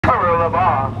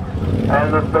Labagh.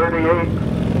 And the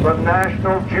 38, the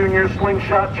National Junior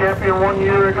Slingshot Champion 1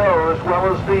 year ago, as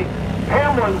well as the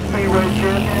Hamlin Speedway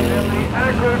Champion and the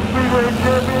Accurate Speedway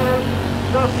Champion,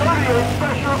 the 38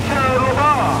 Special K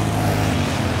Labagh.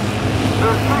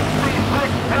 The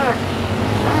 66X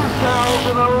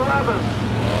 2011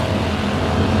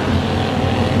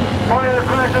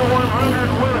 Firecracker 100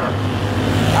 winner.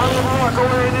 Out of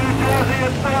Rockaway, New Jersey,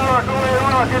 it's the Rockaway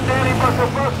Rocket, Danny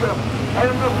Buckabuska. And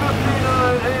the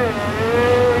 59A,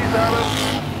 he's out of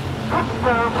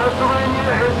Kutztown,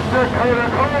 Pennsylvania, it's Dakota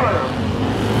Kohler.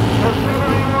 The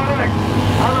 71X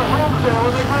on a homestead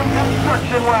with a great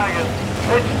construction wagon.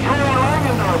 It's Troy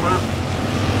Langendorfer.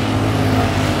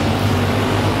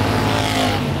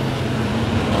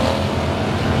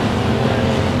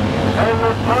 And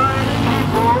the time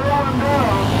keeps rolling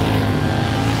down.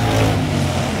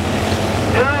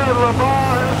 And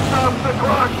Labagh has stopped the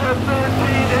clock at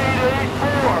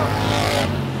 13.884.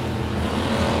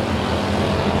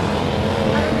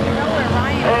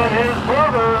 And his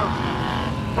brother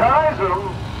ties him.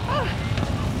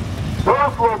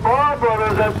 Both Labagh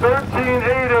brothers at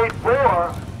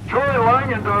 13.884. Troy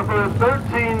Langendorfer at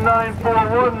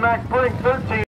 13.941. Mac Brink 13.